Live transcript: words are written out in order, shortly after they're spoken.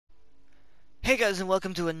Hey guys, and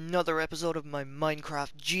welcome to another episode of my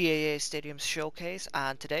Minecraft GAA Stadium showcase,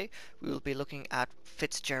 and today we will be looking at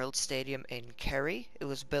Fitzgerald Stadium in Kerry. It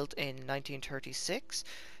was built in 1936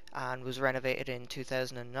 and was renovated in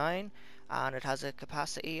 2009, and it has a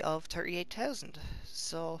capacity of 38,000.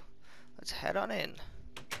 So let's head on in.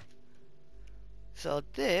 So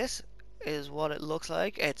this is what it looks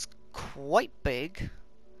like. It's quite big.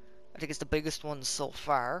 I think it's the biggest one so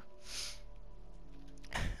far.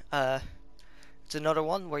 It's another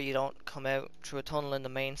one where you don't come out through a tunnel in the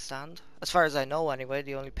main stand. As far as I know anyway,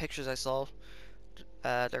 the only pictures I saw,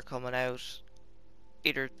 they're coming out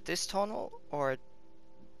either this tunnel or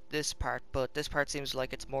this part, but this part seems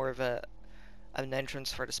like it's more of an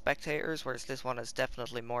entrance for the spectators, whereas this one is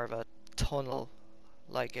definitely more of a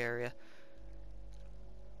tunnel-like area.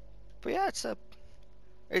 But yeah,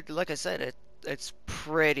 like I said, it's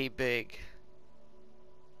pretty big.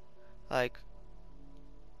 Like,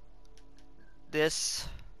 this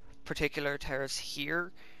particular terrace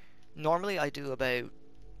here, normally I do about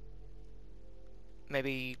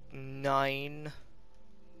maybe 9,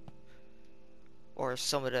 or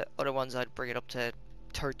some of the other ones I'd bring it up to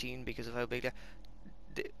 13 because of how big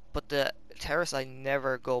they're. But the terrace I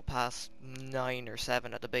never go past 9 or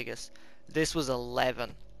 7 at the biggest. This was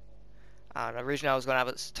 11, and originally I was going to have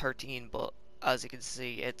it as 13, but as you can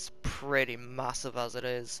see it's pretty massive as it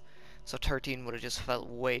is, so 13 would have just felt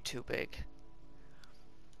way too big.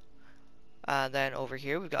 And then over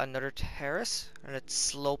here we've got another terrace, and it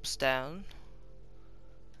slopes down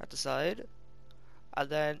at the side. And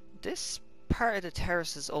then this part of the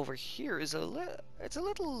terraces over here is it's a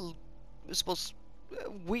little, I suppose,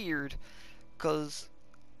 weird, because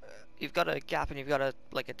you've got a gap and you've got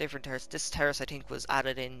like a different terrace. This terrace I think was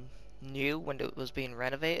added in new when it was being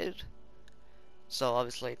renovated, so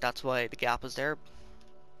obviously that's why the gap is there.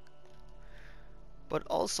 But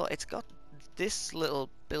also it's got this little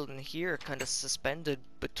building here kind of suspended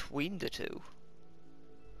between the two.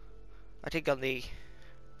 I think on the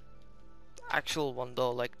actual one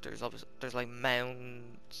though, like there's like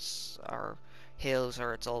mounds or hills,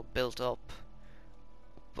 or it's all built up,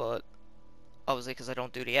 but obviously because I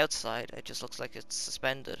don't do the outside, it just looks like it's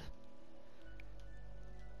suspended.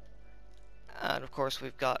 And of course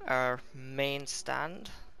we've got our main stand.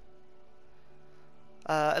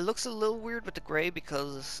 It looks a little weird with the grey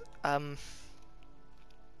because I'm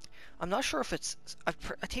not sure if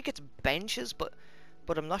I think it's benches, but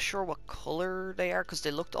I'm not sure what color they are because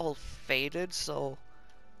they looked all faded. So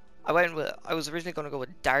I was originally going to go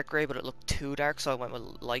with dark grey, but it looked too dark, so I went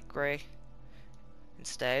with light grey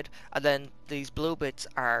instead. And then these blue bits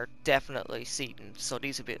are definitely seating, so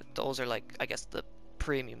those are like, I guess, the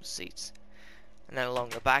premium seats. And then along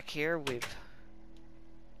the back here we've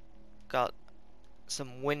got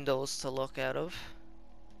some windows to look out of,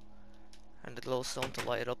 and the glowstone to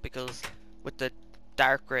light it up, because with the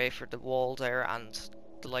dark grey for the wall there and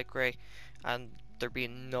the light grey, and there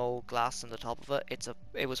being no glass on the top of it,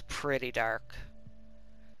 it was pretty dark,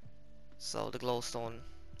 so the glowstone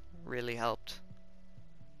really helped.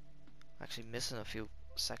 Actually missing a few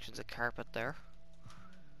sections of carpet there.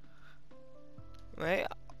 Right,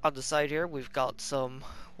 on the side here we've got some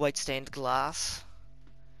white stained glass,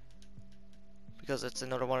 because it's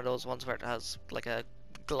another one of those ones where it has like a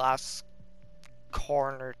glass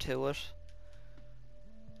corner to it.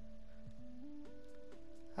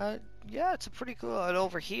 Yeah, it's a pretty cool. And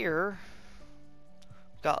over here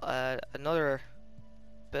we've got another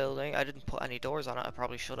building. I didn't put any doors on it, I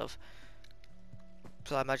probably should have.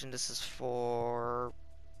 So I imagine this is for,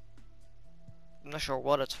 I'm not sure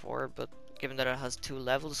what it's for, but given that it has 2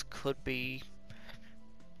 levels, could be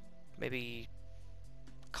maybe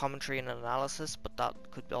commentary and analysis, but that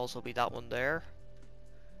could also be that one there,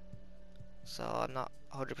 so I'm not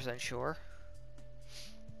 100% sure.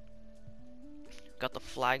 Got the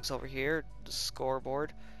flags over here, the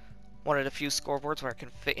scoreboard, one of the few scoreboards where I can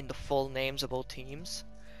fit in the full names of both teams.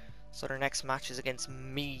 So their next match is against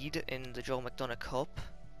Mead in the Joe McDonagh Cup,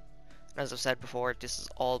 and as I've said before, this is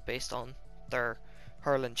all based on their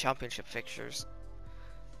hurling championship fixtures,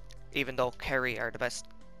 even though Kerry are the best,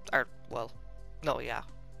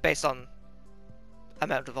 based on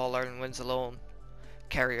amount of All-Ireland wins alone,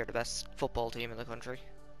 Kerry are the best football team in the country.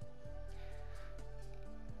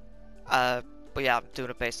 But yeah, I'm doing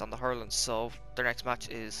it based on the hurling, so their next match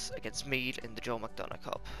is against Mead in the Joe McDonagh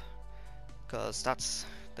Cup, because that's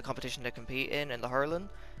the competition they compete in the hurling,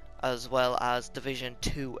 as well as Division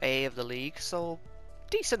 2A of the league, so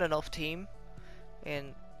decent enough team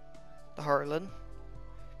in the hurling,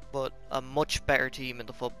 but a much better team in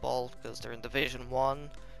the football, because they're in Division 1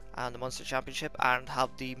 and the Munster Championship, and have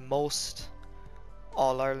the most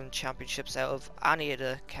All-Ireland championships out of any of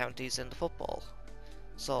the counties in the football.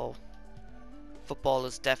 So football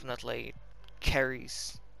is definitely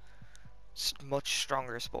Kerry's much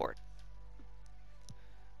stronger sport.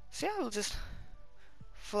 So yeah, we'll just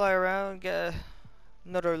fly around, get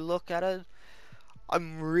another look at it.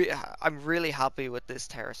 I'm really happy with this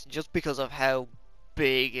terrace just because of how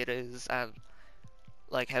big it is and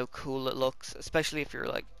like how cool it looks, especially if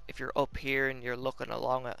you're up here and you're looking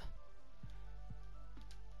along it,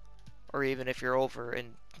 or even if you're over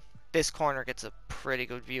in this corner gets a pretty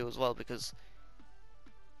good view as well because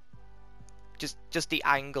just the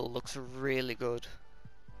angle looks really good.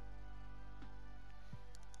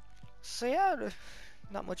 So yeah, there's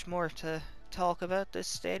not much more to talk about this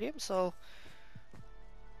stadium, so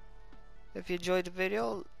if you enjoyed the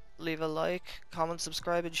video, leave a like, comment,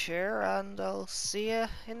 subscribe and share, and I'll see you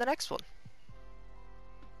in the next one.